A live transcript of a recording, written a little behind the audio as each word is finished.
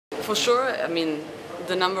For sure, I mean,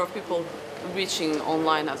 the number of people reaching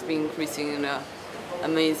online has been increasing in an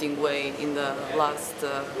amazing way in the last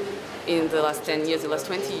 10 years, the last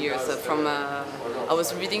 20 years. I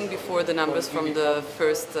was reading before the numbers from the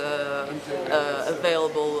first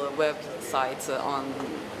available website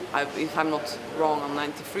if I'm not wrong, on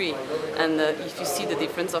 '93, and if you see the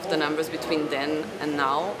difference of the numbers between then and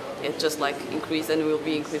now, it just like increased and will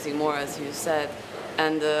be increasing more, as you said.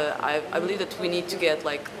 And I believe that we need to get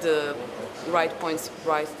like the right points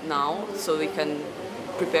right now, so we can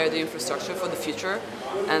prepare the infrastructure for the future,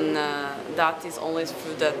 and that is only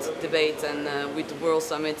through that debate and with world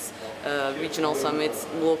summits, regional summits,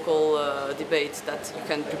 local debates, that you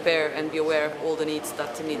can prepare and be aware of all the needs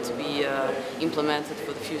that need to be implemented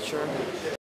for the future.